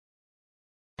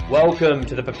Welcome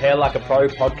to the Prepare Like a Pro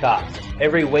podcast.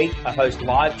 Every week, I host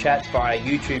live chats via our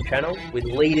YouTube channel with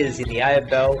leaders in the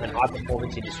AFL and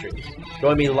high-performance industries.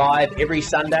 Join me live every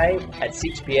Sunday at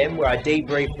 6 p.m. where I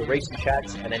debrief the recent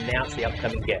chats and announce the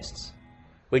upcoming guests.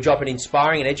 We drop an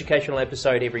inspiring and educational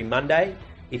episode every Monday.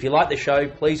 If you like the show,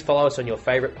 please follow us on your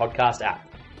favourite podcast app.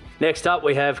 Next up,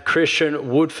 we have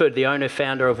Christian Woodford, the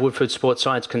owner-founder of Woodford Sports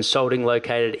Science Consulting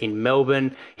located in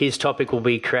Melbourne. His topic will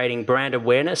be creating brand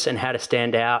awareness and how to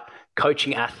stand out,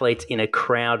 coaching athletes in a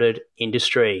crowded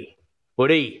industry.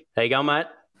 Woody, there you go, mate.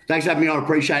 Thanks for having me on. I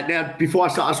appreciate it. Now, before I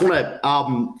start, I just want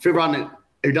to, for everyone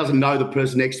who doesn't know the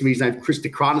person next to me, his name's Chris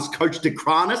DeCranis, Coach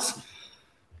DeCranis.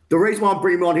 The reason why I'm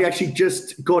bringing him on, he actually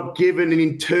just got given an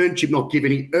internship,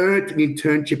 he earned an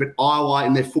internship at Iowa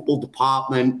in their football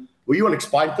department. Will you want to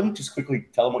explain to them? Just quickly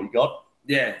tell them what you got.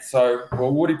 Yeah, so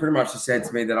Woody pretty much just said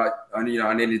to me that I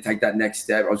needed to take that next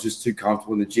step. I was just too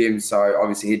comfortable in the gym. So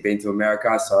obviously he'd been to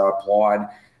America, so I applied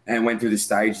and went through the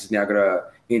stages. Now got an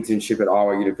internship at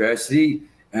Iowa University,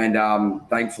 and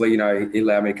thankfully, he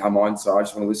allowed me to come on. So I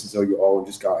just want to listen to you all and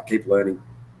just keep learning.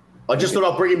 I just thought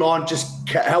I'd bring him on, just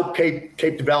help keep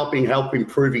developing, help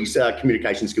improve his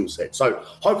communication skill set. So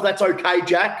hopefully that's okay,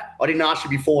 Jack. I didn't ask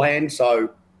you beforehand, so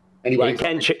anyway.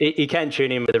 You can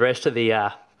tune in with the rest of the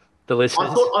listeners.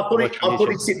 I thought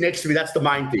he'd sit next to me. That's the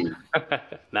main thing.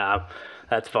 No,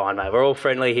 that's fine, mate. We're all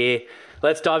friendly here.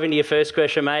 Let's dive into your first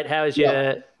question, mate. How is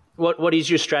what is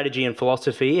your strategy and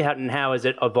philosophy, and how has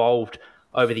it evolved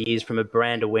over the years from a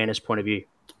brand awareness point of view?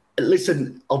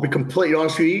 Listen, I'll be completely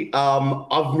honest with you.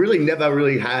 I've really never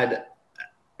really had,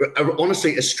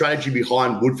 honestly, a strategy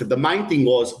behind Woodford. The main thing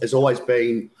has always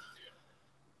been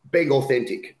being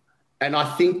authentic. And I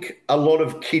think a lot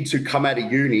of kids who come out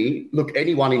of uni, look,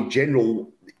 anyone in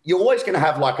general, you're always going to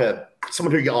have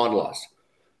someone who you idolise.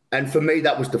 And for me,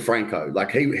 that was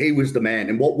DeFranco. He was the man.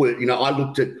 And I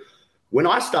looked at, when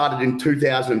I started in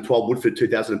 2012, Woodford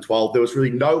 2012, there was really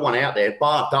no one out there.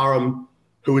 Bart Durham,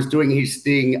 who was doing his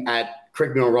thing at,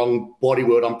 correct me if I'm wrong,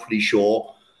 Bodyworld, I'm pretty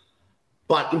sure.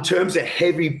 But in terms of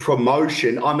heavy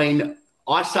promotion,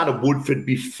 I started Woodford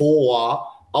before,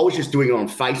 I was just doing it on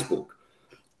Facebook.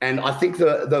 And I think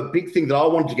the big thing that I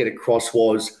wanted to get across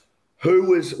was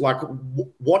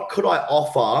what could I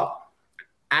offer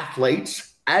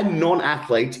athletes and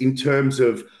non-athletes in terms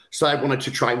of, so they wanted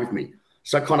to train with me.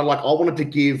 So I wanted to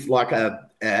give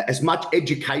as much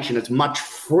education, as much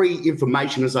free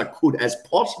information as I could as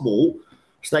possible,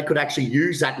 so they could actually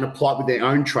use that and apply it with their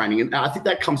own training. And I think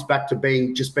that comes back to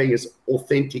being as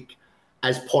authentic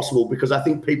as possible, because I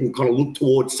think people kind of look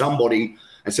towards somebody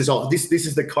and says, oh, this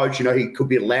is the coach, he could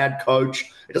be a loud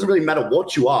coach. It doesn't really matter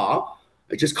what you are.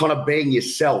 It's just kind of being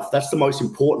yourself. That's the most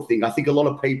important thing. I think a lot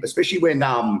of people, especially when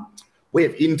we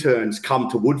have interns come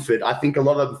to Woodford, I think a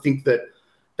lot of them think that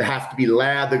they have to be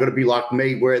loud, they've got to be like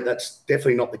me, where that's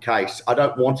definitely not the case. I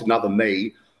don't want another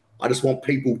me. I just want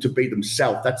people to be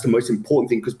themselves. That's the most important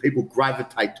thing, because people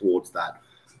gravitate towards that.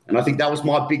 And I think that was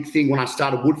my big thing when I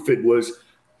started Woodford, was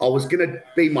I was going to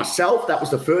be myself. That was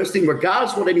the first thing,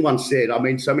 regardless of what anyone said.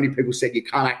 So many people said, you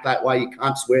can't act that way, you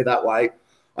can't swear that way.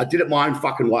 I did it my own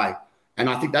fucking way. And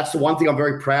I think that's the one thing I'm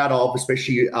very proud of,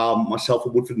 especially myself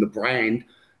at Woodford and the brand,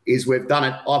 is I've done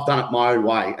it my own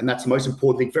way. And that's the most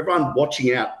important thing for everyone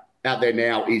watching out there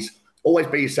now, is always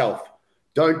be yourself.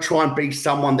 Don't try and be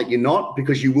someone that you're not,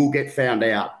 because you will get found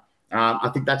out. I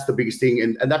think that's the biggest thing.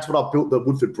 And that's what I've built the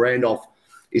Woodford brand off,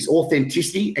 is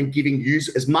authenticity and giving you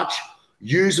as much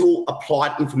usable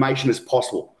applied information as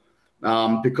possible.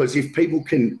 Because if people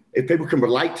can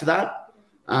relate to that,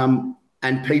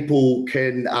 and people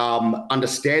can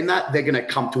understand that, they're going to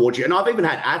come towards you. And I've even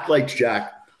had athletes,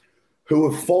 Jack, who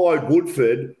have followed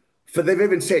Woodford they've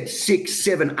even said 6,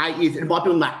 7, 8 years. It might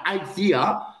be on the 8th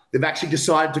year, they've actually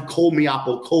decided to call me up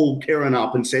or call Kieran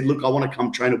up and said, look, I want to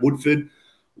come train at Woodford.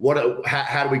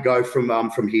 How do we go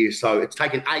from here? So it's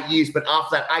taken 8 years, but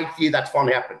after that 8th year, that's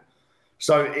finally happened.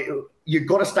 So you've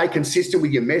got to stay consistent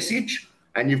with your message,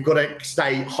 and you've got to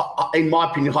stay, in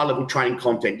my opinion, high-level training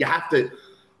content. You have to.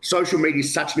 Social media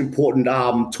is such an important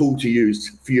tool to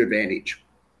use for your advantage.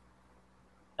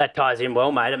 That ties in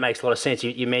well, mate. It makes a lot of sense.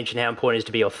 You mentioned how important it is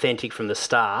to be authentic from the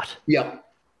start. Yeah.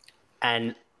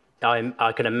 And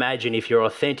I can imagine if you're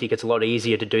authentic, it's a lot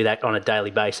easier to do that on a daily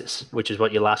basis, which is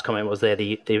what your last comment was there,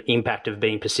 the impact of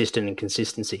being persistent and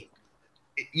consistency.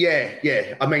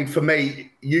 Yeah. For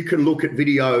me, you can look at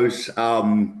videos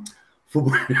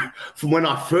from when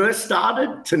I first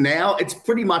started to now. It's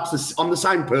pretty much I'm the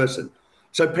same person.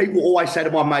 So people always say to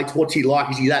my mates, what's he like?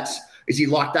 Is he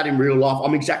like that in real life?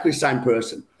 I'm exactly the same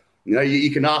person.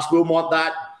 You can ask Wilmot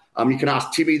that. You can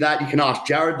ask Timmy that. You can ask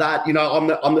Jared that.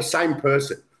 I'm the same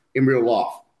person in real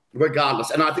life.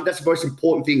 regardless. And I think that's the most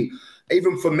important thing.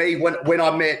 Even for me, when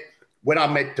I met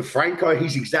DeFranco,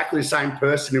 he's exactly the same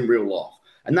person in real life.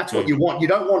 And that's what you want. You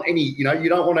don't want you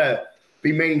don't want to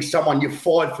be meeting someone you've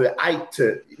followed for 8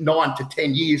 to 9 to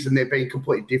 10 years and they're being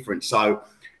completely different. So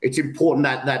it's important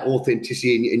that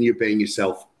authenticity in you being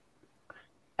yourself.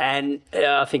 And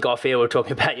I think off air we're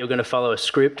talking about you're going to follow a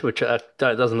script, which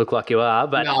doesn't look like you are.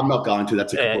 But no, I'm not going to.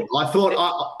 That's a I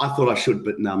thought I should,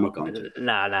 but no, I'm not going to.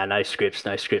 No scripts.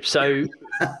 So,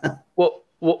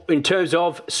 what in terms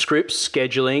of scripts,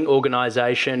 scheduling,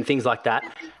 organisation, things like that,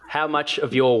 how much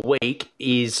of your week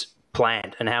is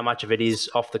planned, and how much of it is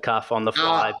off the cuff, on the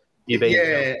fly?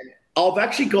 I've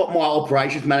actually got my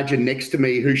operations manager next to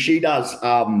me, who she does.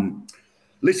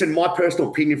 Listen, my personal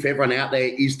opinion for everyone out there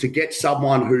is to get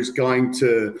someone who's going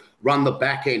to run the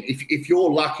back end. If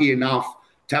you're lucky enough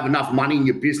to have enough money in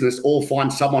your business, or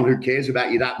find someone who cares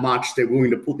about you that much, they're willing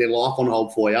to put their life on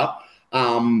hold for you,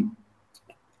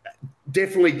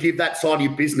 definitely give that side of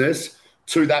your business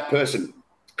to that person.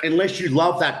 Unless you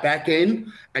love that back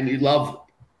end and you love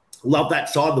that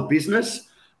side of the business.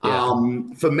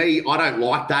 For me, I don't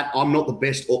like that. I'm not the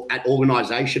best at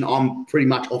organisation. I'm pretty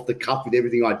much off the cuff with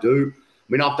everything I do.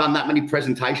 I mean, I've done that many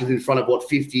presentations in front of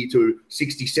 50 to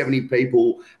 60, 70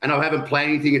 people, and I haven't planned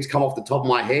anything. It's come off the top of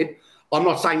my head. I'm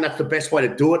not saying that's the best way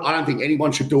to do it. I don't think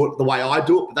anyone should do it the way I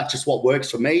do it, but that's just what works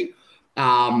for me.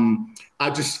 I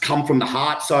just come from the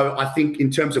heart. So I think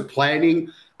in terms of planning,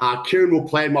 Kieran will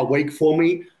plan my week for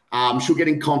me. She'll get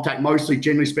in contact, mostly,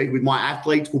 generally speaking, with my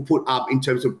athletes. We'll put up in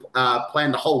terms of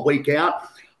plan the whole week out.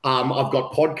 I've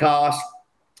got podcasts.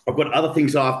 I've got other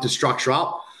things that I have to structure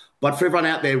up. But for everyone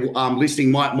out there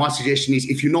listening, my suggestion is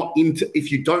if you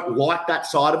don't like that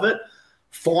side of it,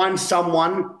 find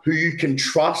someone who you can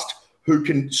trust, who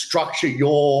can structure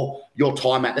your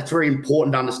time out. That's very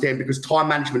important to understand, because time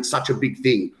management is such a big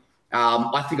thing.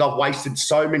 I think I've wasted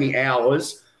so many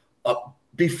hours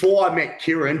before I met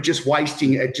Kieran, just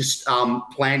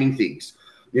planning things.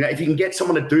 If you can get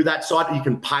someone to do that side, you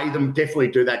can pay them, definitely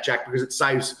do that, Jack, because it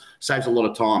saves a lot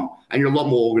of time, and you're a lot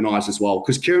more organised as well.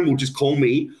 Because Kieran will just call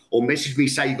me or message me,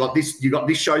 say you got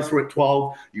this show through at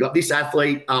 12, you got this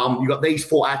athlete, you got these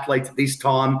 4 athletes at this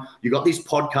time, you got this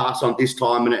podcast on this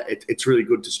time, and it's really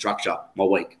good to structure my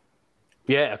week.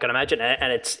 Yeah, I can imagine,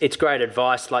 and it's great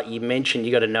advice. Like you mentioned,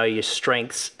 you got to know your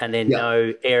strengths, and then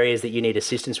know areas that you need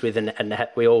assistance with, and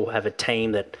we all have a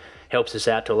team that helps us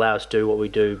out to allow us to do what we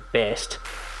do best.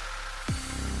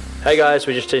 Hey guys,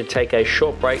 we're just going to take a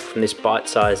short break from this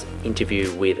bite-sized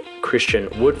interview with Christian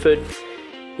Woodford.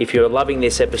 If you're loving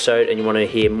this episode and you want to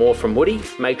hear more from Woody,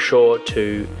 make sure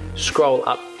to scroll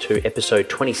up to episode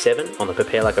 27 on the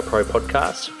Prepare Like a Pro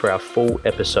podcast for our full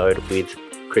episode with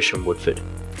Christian Woodford.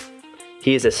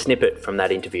 Here's a snippet from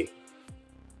that interview.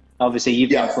 Obviously,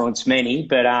 you've influenced many,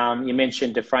 but you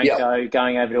mentioned DeFranco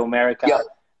going over to America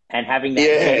and having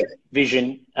that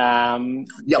vision.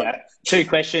 2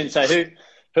 questions. So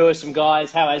who are some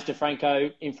guys? How has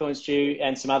DeFranco influenced you,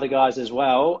 and some other guys as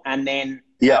well? And then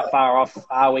how far off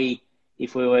are we?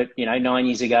 If we were, 9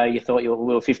 years ago, you thought we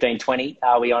were 15, 20.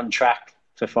 Are we on track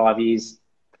for 5 years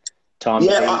time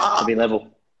to be level?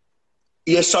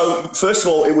 Yeah, so first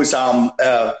of all, it was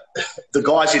the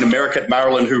guys in America at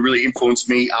Maryland who really influenced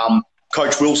me.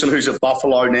 Coach Wilson, who's at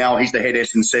Buffalo now, he's the head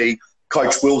S&C.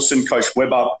 Coach Wilson, Coach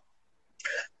Weber.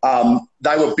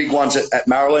 They were big ones at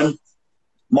Maryland.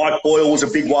 Mike Boyle was a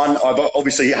big one. I've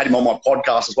obviously had him on my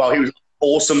podcast as well. He was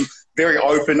awesome, very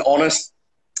open, honest.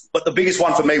 But the biggest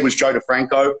one for me was Joe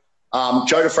DeFranco.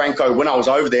 Joe DeFranco, when I was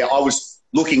over there, I was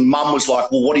looking, Mum was like,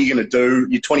 well, what are you going to do?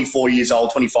 You're 24 years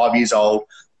old, 25 years old.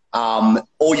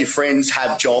 All your friends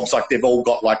have jobs, they've all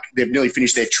got, they've nearly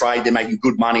finished their trade, they're making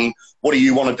good money. What do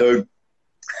you want to do?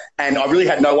 And I really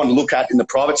had no one to look at in the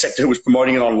private sector who was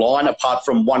promoting it online, apart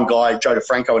from one guy, Joe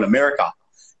DeFranco, in America.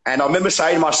 And I remember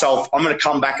saying to myself, I'm going to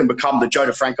come back and become the Joe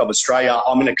DeFranco of Australia.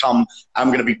 I'm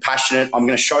going to be passionate. I'm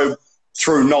going to show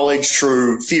through knowledge,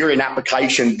 through theory and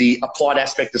application, the applied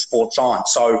aspect of sports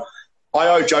science. So I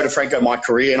owe Joe DeFranco my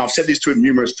career, and I've said this to him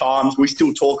numerous times. We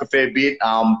still talk a fair bit.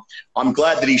 I'm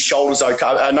glad that his shoulder's okay.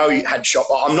 I know he had shot.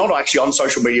 I'm not actually on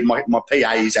social media. My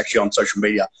PA is actually on social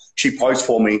media. She posts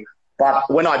for me. But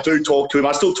when I do talk to him,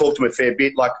 I still talk to him a fair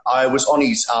bit. I was on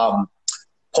his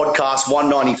podcast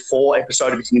 194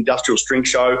 episode of his Industrial Strength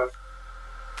Show.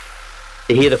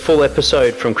 To hear the full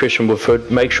episode from Christian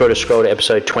Woodford, make sure to scroll to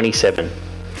episode 27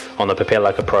 on the Prepare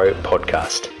Like a Pro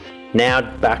podcast. Now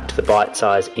back to the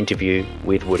bite-sized interview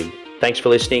with Woody. Thanks for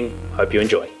listening. Hope you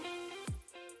enjoy.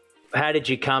 How did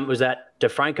you come? Was that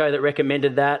DeFranco that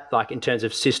recommended that, in terms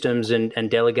of systems and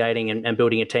delegating and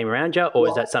building a team around you, or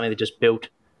is that something that just built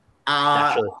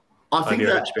naturally? I think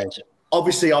your that experience?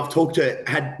 Obviously I've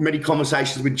had many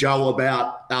conversations with Joe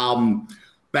about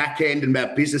back end and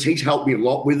about business. He's helped me a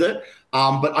lot with it.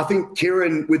 But I think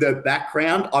Kieran, with her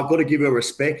background, I've got to give her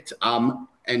respect.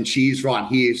 And she's right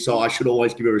here, so I should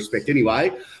always give her respect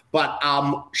anyway. But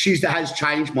she has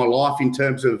changed my life in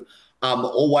terms of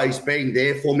always being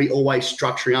there for me, always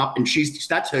structuring up, and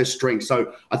that's her strength.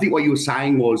 So I think what you were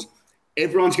saying was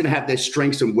everyone's going to have their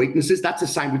strengths and weaknesses. That's the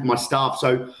same with my staff.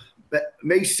 So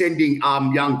me sending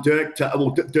young Dirk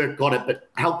Dirk got it, but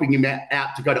helping him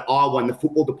out to go to Iowa in the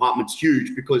football department's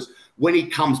huge, because when he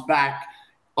comes back,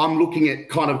 I'm looking at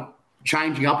kind of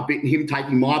changing up a bit and him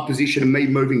taking my position and me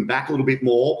moving back a little bit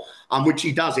more, which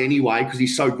he does anyway because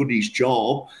he's so good at his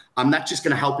job. That's just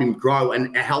going to help him grow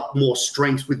and help more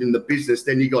strengths within the business.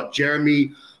 Then you got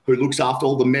Jeremy, who looks after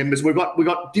all the members. We've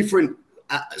got different,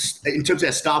 in terms of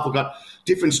our staff, we've got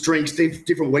different strengths,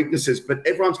 different weaknesses, but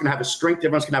everyone's going to have a strength,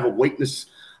 everyone's going to have a weakness.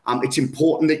 It's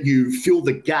important that you fill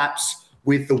the gaps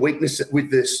with the weaknesses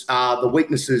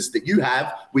that you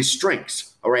have with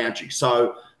strengths around you.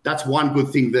 So that's one good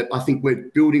thing that I think we're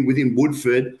building within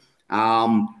Woodford.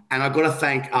 And I've got to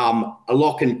thank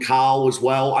Locke and Carl as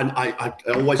well. I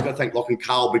always got to thank Locke and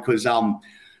Carl because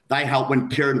they helped when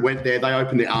Kieran went there. They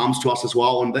opened their arms to us as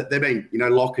well. And they've been,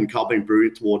 Locke and Carl been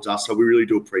brilliant towards us. So we really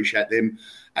do appreciate them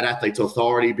at Athletes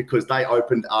Authority, because they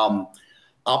opened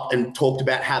up and talked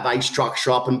about how they structure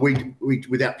up. And we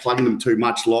without plugging them too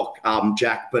much, Locke,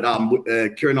 Jack, but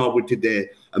Kieran and I did their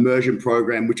immersion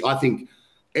program, which I think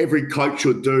every coach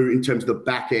should do in terms of the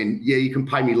back end. Yeah, you can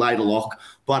pay me later, Locke,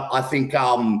 but I think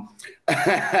I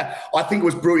think it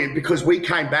was brilliant because we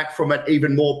came back from it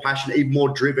even more passionate, even more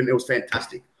driven. It was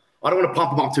fantastic. I don't want to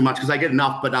pump them up too much because they get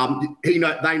enough, but they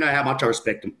know how much I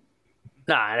respect them.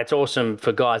 No, and it's awesome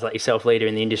for guys like yourself, leader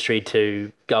in the industry,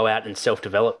 to go out and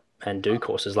self-develop and do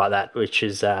courses like that, which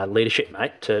is leadership,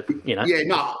 mate. Yeah,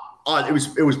 no, it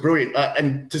was brilliant,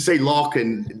 and to see Locke,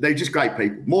 and they're just great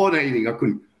people. More than anything, I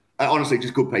couldn't. Honestly,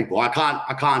 just good people. I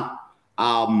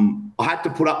had to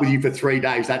put up with you for 3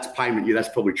 days. That's payment. Yeah, that's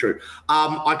probably true.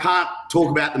 I can't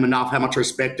talk about them enough, how much I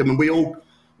respect them. And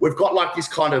we've got like this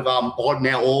kind of bond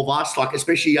now, all of us, like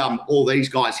especially all these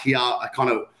guys here.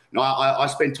 I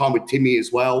spend time with Timmy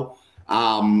as well,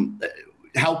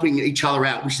 helping each other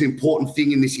out, which is an important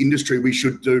thing in this industry we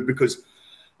should do, because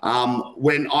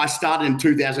when I started in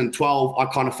 2012, I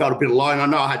kind of felt a bit alone. I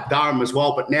know I had Durham as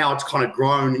well, but now it's kind of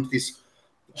grown into this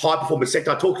high performance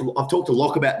sector. I've talked to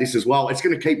Locke about this as well. It's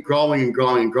going to keep growing and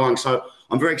growing and growing. So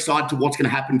I'm very excited to what's going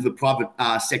to happen to the private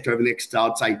sector over the next,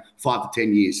 I'd say, 5 to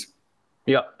 10 years.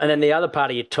 Yeah, and then the other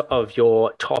part of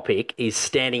your topic is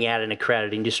standing out in a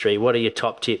crowded industry. What are your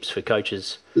top tips for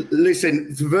coaches?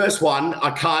 Listen, the first one,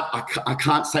 I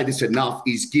can't say this enough,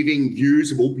 is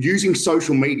using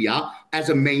social media as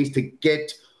a means to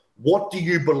get what do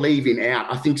you believe in out.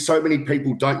 I think so many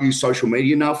people don't use social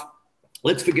media enough.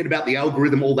 Let's forget about the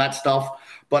algorithm, all that stuff.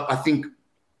 But I think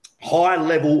high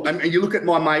level, and you look at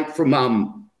my mate from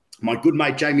my good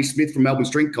mate Jamie Smith from Melbourne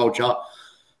Strength Culture.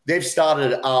 They've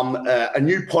started a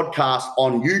new podcast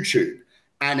on YouTube,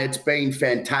 and it's been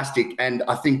fantastic. And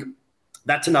I think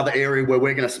that's another area where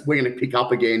we're gonna pick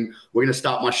up again. We're gonna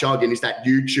start my show again. Is that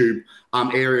YouTube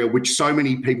area, which so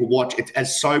many people watch. It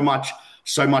has so much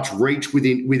reach with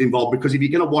involved, because if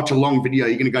you're going to watch a long video,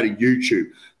 you're going to go to YouTube.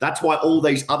 That's why all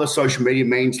these other social media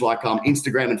means like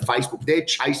Instagram and Facebook, they're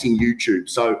chasing YouTube.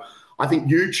 So I think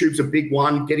YouTube's a big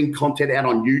one. Getting content out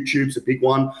on YouTube's a big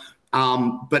one.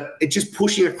 But it's just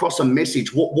pushing across a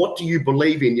message. What do you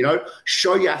believe in?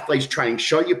 Show your athletes training,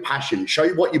 show your passion, show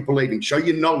you what you believe in, show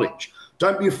your knowledge.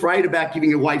 Don't be afraid about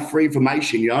giving away free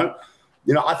information,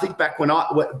 I think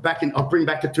I'll bring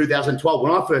back to 2012.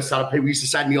 When I first started, people used to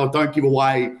say to me, don't give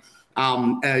away,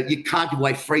 you can't give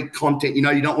away free content. You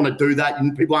don't want to do that.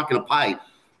 And people aren't going to pay.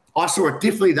 I saw it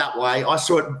differently that way. I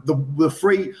saw it the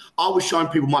free. I was showing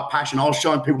people my passion. I was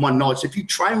showing people my knowledge. So if you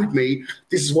train with me,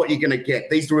 this is what you're going to get.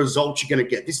 These are the results you're going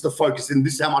to get. This is the focus, and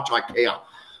this is how much I care.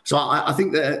 So I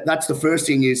think that's the first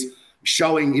thing, is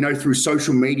showing, through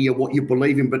social media what you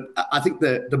believe in. But I think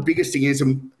the biggest thing is,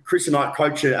 and Chris and I,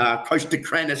 Coach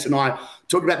DeCranis and I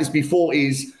talked about this before,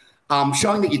 is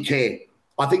showing that you care.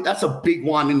 I think that's a big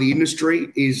one in the industry,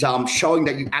 is showing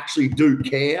that you actually do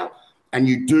care and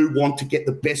you do want to get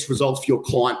the best results for your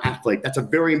client athlete. That's a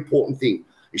very important thing,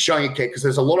 is showing you care, because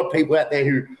there's a lot of people out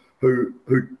there who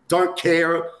don't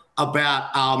care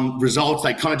about results.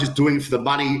 They kind of just doing it for the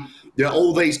money.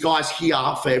 All these guys here,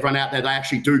 for everyone out there, they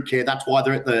actually do care. That's why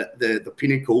they're at the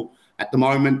pinnacle at the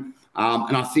moment.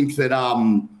 And I think that,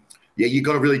 you've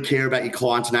got to really care about your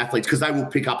clients and athletes, because they will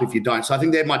pick up if you don't. So I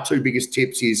think they're my two biggest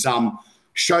tips, is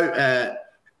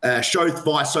show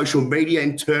via social media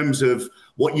in terms of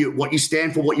what you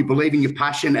stand for, what you believe in, your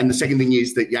passion, and the second thing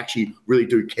is that you actually really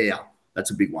do care.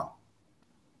 That's a big one.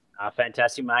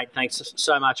 Fantastic, mate. Thanks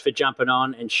so much for jumping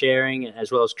on and sharing,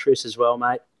 as well as Chris as well,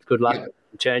 mate. Good luck with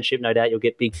the internship. No doubt you'll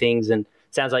get big things, and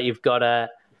it sounds like you've got a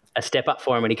step up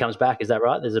for him when he comes back. Is that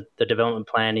right? There's the development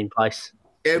plan in place.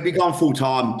 Yeah, he'll be going full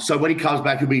time. So when he comes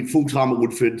back, he'll be full time at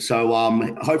Woodford. So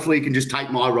hopefully he can just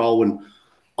take my role and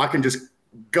I can just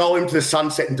go into the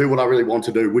sunset and do what I really want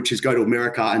to do, which is go to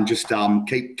America and just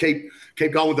keep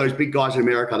going with those big guys in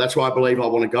America. That's where I believe I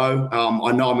want to go.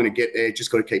 I know I'm going to get there.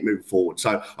 Just got to keep moving forward. So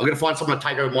I'm going to find someone to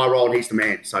take over my role, and he's the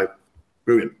man. So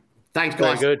brilliant. Thanks,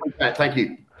 guys. Very good. Thank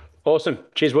you. Awesome.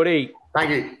 Cheers, Woody.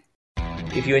 Thank you.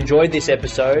 If you enjoyed this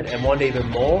episode and want even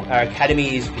more, our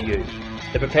academy is for you.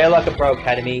 The Prepare Like a Pro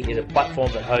Academy is a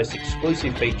platform that hosts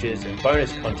exclusive features and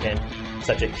bonus content,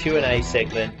 such as a Q&A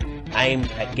segment aimed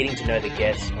at getting to know the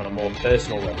guests on a more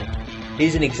personal level.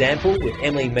 Here's an example with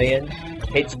Emily Meehan,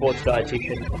 head sports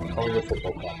dietitian of the Collingwood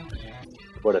Football Club.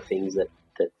 What are things that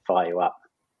fire you up?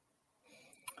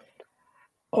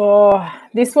 Oh,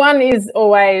 this one is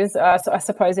always, I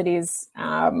suppose it is,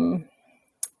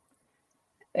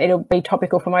 it'll be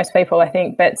topical for most people, I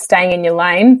think, but staying in your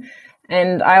lane.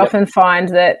 And I often find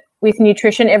that with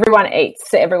nutrition, everyone eats,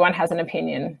 so everyone has an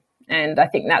opinion. And I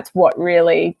think that's what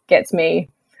really gets me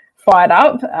fired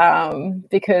up,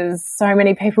 because so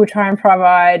many people try and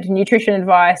provide nutrition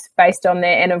advice based on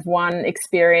their N of 1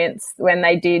 experience when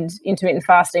they did intermittent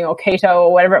fasting or keto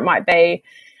or whatever it might be.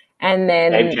 And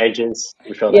then game changers,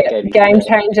 I'm sure game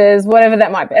changers, whatever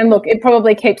that might be. And look, it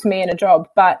probably keeps me in a job,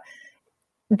 but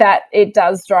that it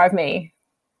does drive me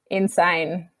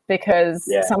insane, because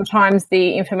sometimes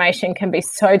the information can be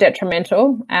so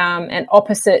detrimental and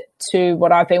opposite to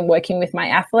what I've been working with my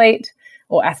athlete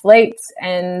or athletes,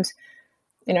 and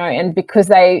and because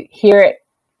they hear it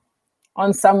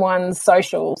on someone's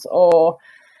socials or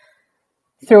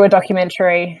through a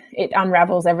documentary, it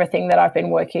unravels everything that I've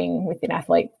been working with an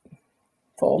athlete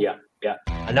for. Yeah.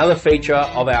 Another feature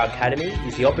of our academy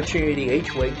is the opportunity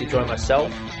each week to join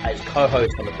myself as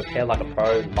co-host on the Prepare Like a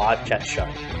Pro live chat show.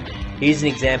 Here's an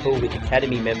example with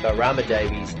Academy member Rama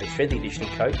Davies, a strength and conditioning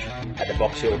coach at the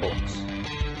Box Hill Hawks.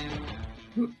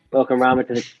 Welcome, Rama,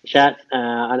 to the chat.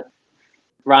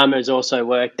 Rama has also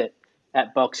worked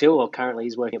at Box Hill, or currently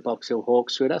he's working at Box Hill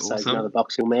Hawks with us, awesome. So he's another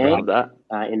Box Hill man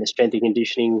in the strength and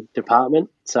conditioning department.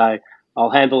 So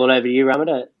I'll handle it over to you, Rama,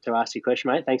 to ask your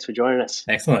question, mate. Thanks for joining us.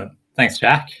 Excellent. Thanks,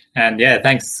 Jack. And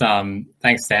thanks Sam,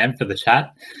 for the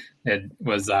chat. It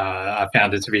was I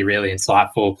found it to be really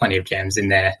insightful, plenty of gems in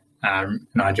there, and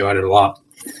I enjoyed it a lot.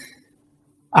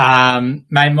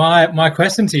 Mate, my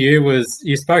question to you was,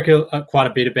 you spoke quite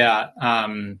a bit about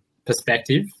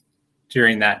perspective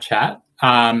during that chat.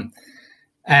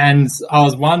 And I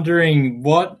was wondering,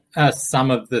 what are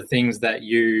some of the things that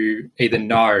you either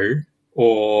know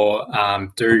or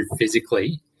do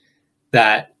physically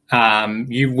that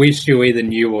you wish you either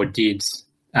knew or did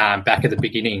back at the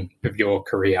beginning of your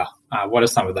career? What are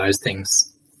some of those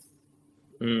things?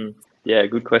 Yeah,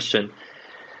 good question.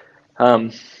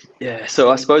 So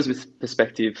I suppose with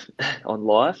perspective on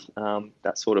life,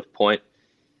 that sort of point,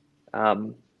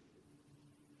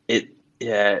 it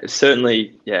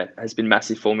certainly has been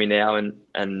massive for me now,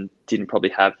 and didn't probably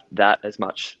have that as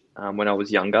much when I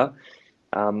was younger.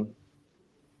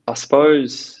 I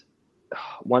suppose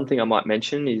one thing I might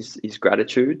mention is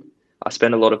gratitude. I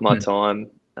spend a lot of my time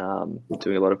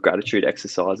doing a lot of gratitude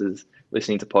exercises,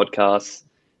 listening to podcasts,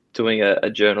 doing a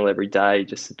journal every day,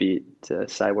 just to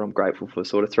say what I'm grateful for,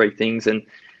 sort of 3 things. And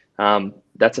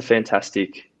that's a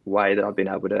fantastic way that I've been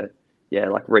able to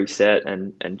reset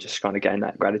and just kind of gain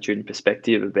that gratitude and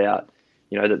perspective about,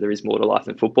 that there is more to life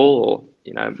than football, or,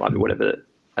 might be whatever,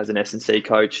 as an S&C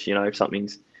coach, if you're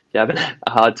having a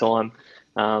hard time,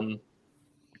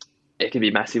 it can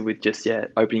be massive with just,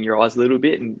 opening your eyes a little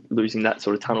bit and losing that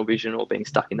sort of tunnel vision or being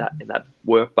stuck in that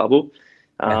work bubble.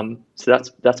 So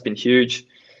that's been huge.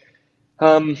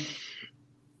 I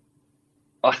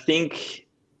think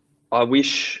I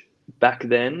wish back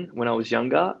then, when I was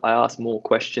younger, I asked more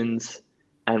questions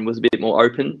and was a bit more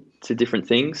open to different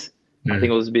things. I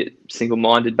think I was a bit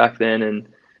single-minded back then, and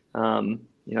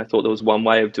I thought there was one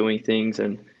way of doing things,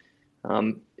 and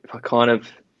if I kind of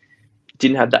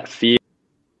didn't have that fear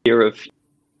of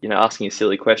asking a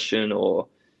silly question or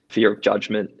fear of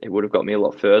judgment, it would have got me a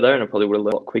lot further, and I probably would have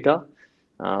learned a lot quicker.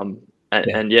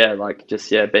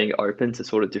 Being open to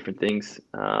sort of different things,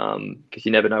 because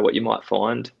you never know what you might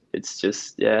find. It's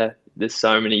just, there's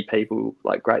so many people,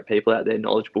 like great people out there,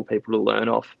 knowledgeable people to learn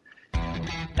off.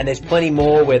 And there's plenty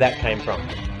more where that came from.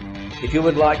 If you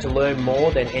would like to learn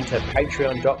more, then enter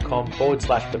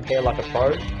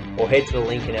patreon.com/preparelikeapro or head to the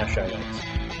link in our show notes.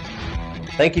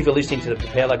 Thank you for listening to the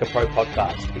Prepare Like a Pro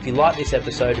podcast. If you like this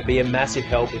episode, it'd be a massive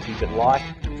help if you could like,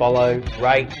 follow,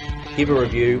 rate, give a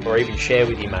review, or even share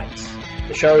with your mates.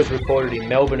 The show is recorded in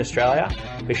Melbourne, Australia.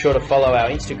 Be sure to follow our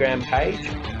Instagram page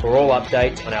for all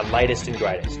updates on our latest and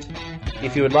greatest.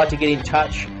 If you would like to get in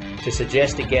touch to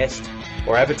suggest a guest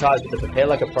or advertise with the Prepare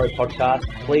Like a Pro podcast,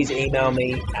 please email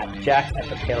me at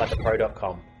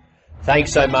jack@preparelikeapro.com.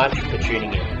 Thanks so much for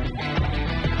tuning in.